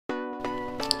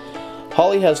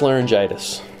Holly has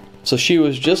laryngitis, so she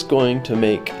was just going to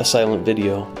make a silent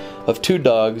video of two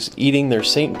dogs eating their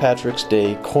St. Patrick's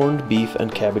Day corned beef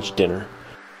and cabbage dinner.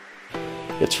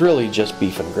 It's really just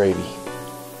beef and gravy.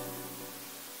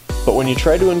 But when you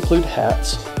try to include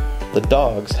hats, the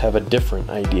dogs have a different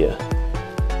idea.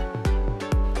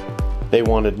 They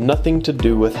wanted nothing to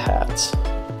do with hats.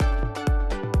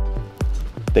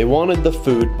 They wanted the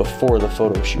food before the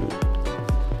photo shoot.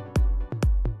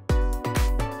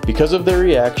 Because of their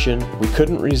reaction, we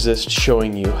couldn't resist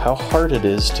showing you how hard it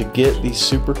is to get these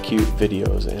super cute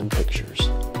videos and pictures.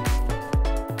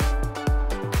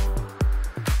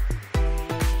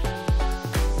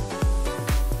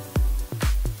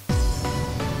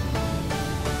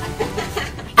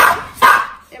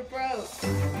 It broke.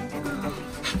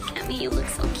 Look at me, you look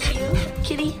so cute.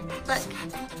 Kitty, look.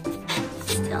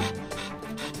 Still.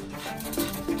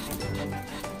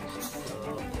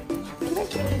 Come here,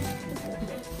 kitty.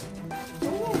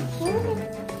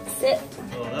 Sit.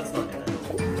 Oh, that's not good.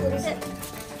 Sit.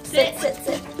 Sit.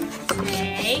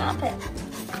 Stay. Stop it.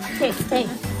 Okay, stay.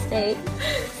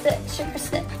 Sit. Sugar,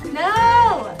 sit.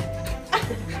 No!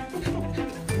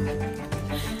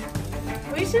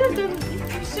 We should have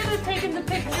taken the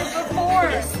picture before.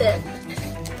 Just sit.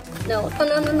 No.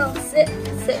 Sit.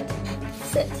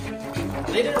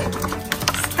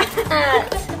 Cat.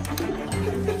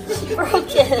 She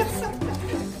broke it.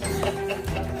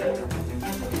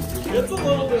 It's a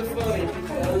little bit funny.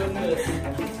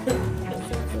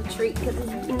 It's a treat because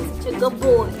he's being such a good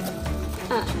boy.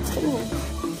 Come here.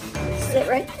 Sit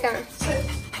right there.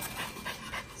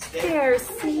 There,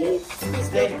 see? He's a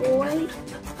good boy.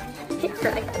 Here,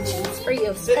 I got cheese for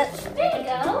you. Sit. There you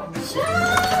go. Shut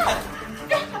up!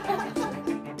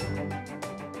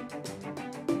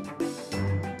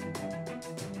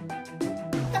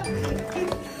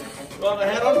 Well, I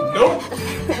had on. Nope.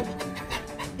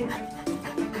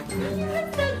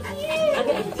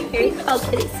 Okay, here you go,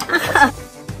 kitties.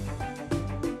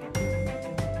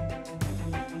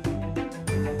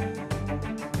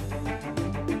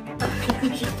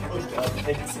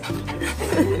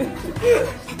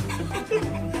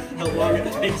 How long it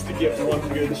takes to get one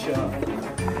good shot.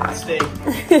 Stay.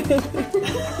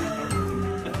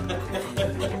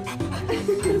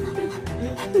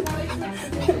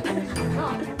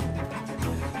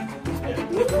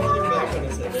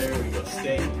 There we go.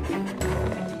 Stay.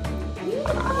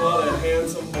 What a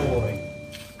handsome boy.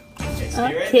 Okay, stay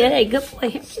right Okay, there. good boy.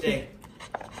 Stay.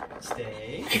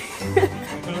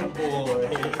 Good boy.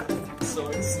 So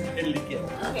excited to get.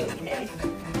 Okay.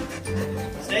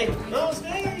 Stay. No,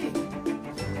 stay.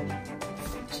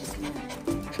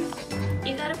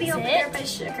 You gotta be over there by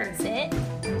Sugar. Sit.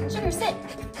 Sugar, sit.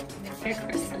 Here,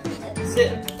 Kristen.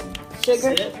 Sit.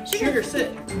 Sugar. Sit. Sugar, sit.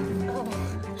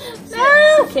 No!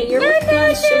 Okay, you're working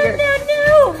on Sugar.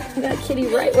 No! I got Kitty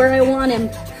right where I want him.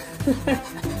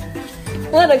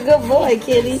 What a good boy,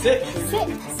 Kitty. Sit. Sit.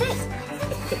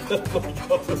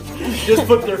 Just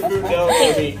put their food down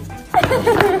for me.